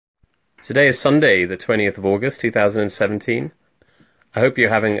Today is Sunday, the 20th of August, 2017. I hope you're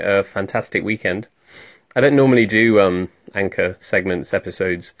having a fantastic weekend. I don't normally do anchor segments,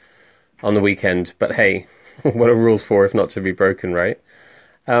 episodes on the weekend, but hey, what are rules for if not to be broken, right?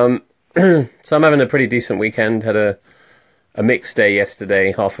 Um, so I'm having a pretty decent weekend. Had a mixed day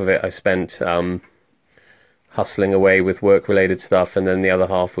yesterday. Half of it I spent hustling away with work-related stuff, and then the other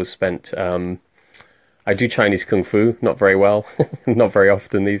half was spent I do Chinese kung fu, not very well, not very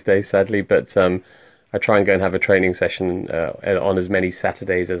often these days, sadly, but I try and go and have a training session on as many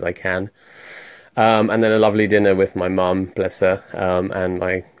Saturdays as I can. And then a lovely dinner with my mum, bless her, and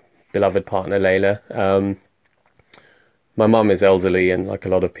my beloved partner, Layla. My mum is elderly and, like a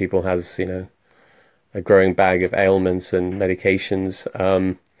lot of people, has, a growing bag of ailments and medications.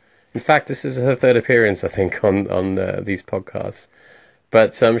 In fact, this is her third appearance, I think, on these podcasts.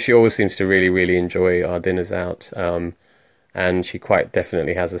 But she always seems to really, really enjoy our dinners out. And she quite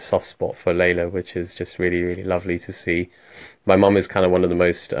definitely has a soft spot for Layla, which is just really, really lovely to see. My mum is kind of one of the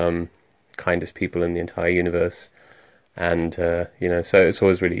most kindest people in the entire universe. And, so it's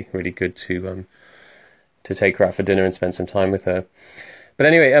always really, really good to take her out for dinner and spend some time with her. But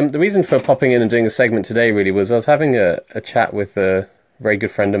anyway, the reason for popping in and doing a segment today really was I was having a chat with a very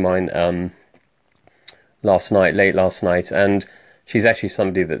good friend of mine late last night, and she's actually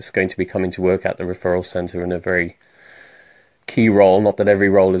somebody that's going to be coming to work at the referral centre in a very key role. Not that every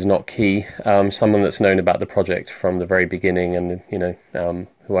role is not key. Someone that's known about the project from the very beginning, and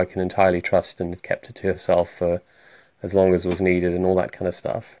who I can entirely trust, and kept it to herself for as long as was needed, and all that kind of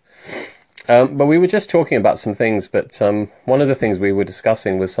stuff. But we were just talking about some things. But one of the things we were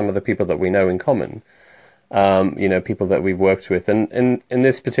discussing was some of the people that we know in common. People that we've worked with, and in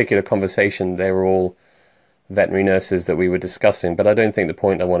this particular conversation, they were all veterinary nurses that we were discussing, but I don't think the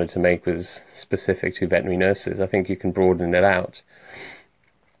point I wanted to make was specific to veterinary nurses. I think you can broaden it out.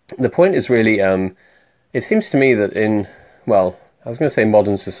 The point is really, it seems to me that I was going to say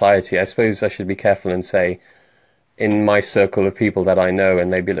modern society. I suppose I should be careful and say in my circle of people that I know, and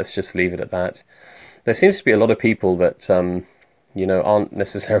maybe let's just leave it at that. There seems to be a lot of people that, aren't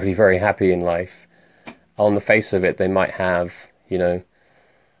necessarily very happy in life. On the face of it, they might have,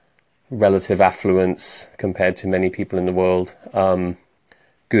 relative affluence compared to many people in the world,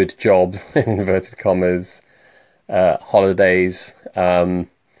 good jobs, in inverted commas, holidays,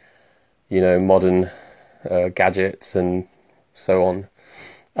 modern gadgets and so on.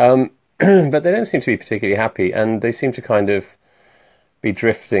 But they don't seem to be particularly happy, and they seem to kind of be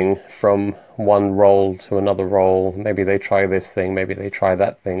drifting from one role to another role. Maybe they try this thing, maybe they try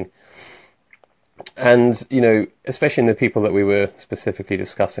that thing. And, especially in the people that we were specifically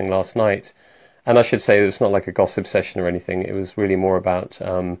discussing last night, and I should say it's not like a gossip session or anything, it was really more about,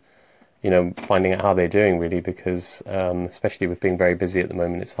 finding out how they're doing, really, because especially with being very busy at the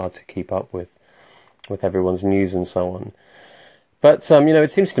moment, it's hard to keep up with everyone's news and so on. But,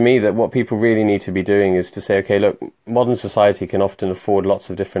 it seems to me that what people really need to be doing is to say, okay, look, modern society can often afford lots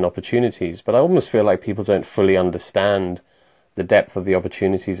of different opportunities, but I almost feel like people don't fully understand the depth of the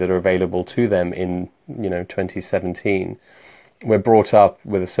opportunities that are available to them in 2017. We're brought up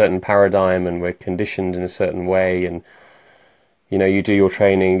with a certain paradigm, and we're conditioned in a certain way, and you do your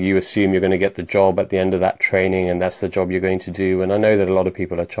training, you assume you're going to get the job at the end of that training, and that's the job you're going to do. And I know that a lot of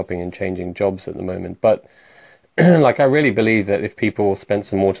people are chopping and changing jobs at the moment, but I really believe that if people spent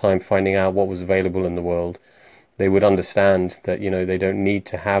some more time finding out what was available in the world, they would understand that they don't need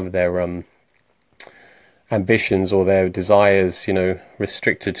to have their ambitions or their desires,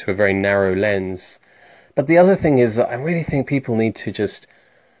 restricted to a very narrow lens. But the other thing is that I really think people need to just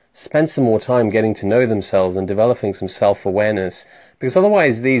spend some more time getting to know themselves and developing some self-awareness, because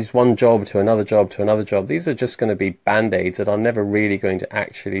otherwise these one job to another job to another job, these are just going to be band-aids that are never really going to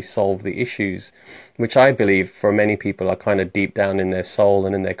actually solve the issues, which I believe for many people are kind of deep down in their soul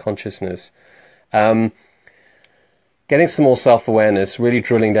and in their consciousness. Getting some more self-awareness, really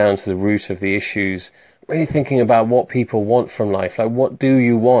drilling down to the root of the issues, really thinking about what people want from life. Like, what do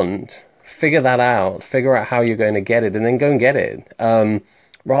you want? Figure that out. Figure out how you're going to get it, and then go and get it.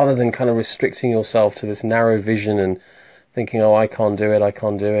 Rather than kind of restricting yourself to this narrow vision and thinking, oh, I can't do it, I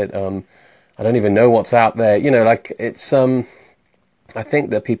can't do it. I don't even know what's out there. It's, I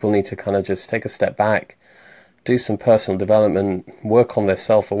think that people need to kind of just take a step back, do some personal development, work on their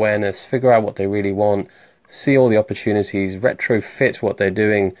self-awareness, figure out what they really want, see all the opportunities, retrofit what they're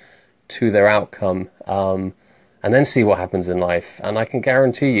doing to their outcome, and then see what happens in life. And I can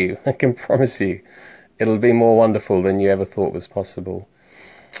guarantee you, I can promise you, it'll be more wonderful than you ever thought was possible.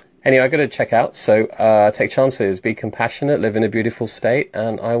 Anyway, I got to check out, so take chances, be compassionate, live in a beautiful state,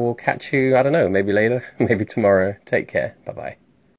 and I will catch you, I don't know, maybe later, maybe tomorrow. Take care. Bye-bye.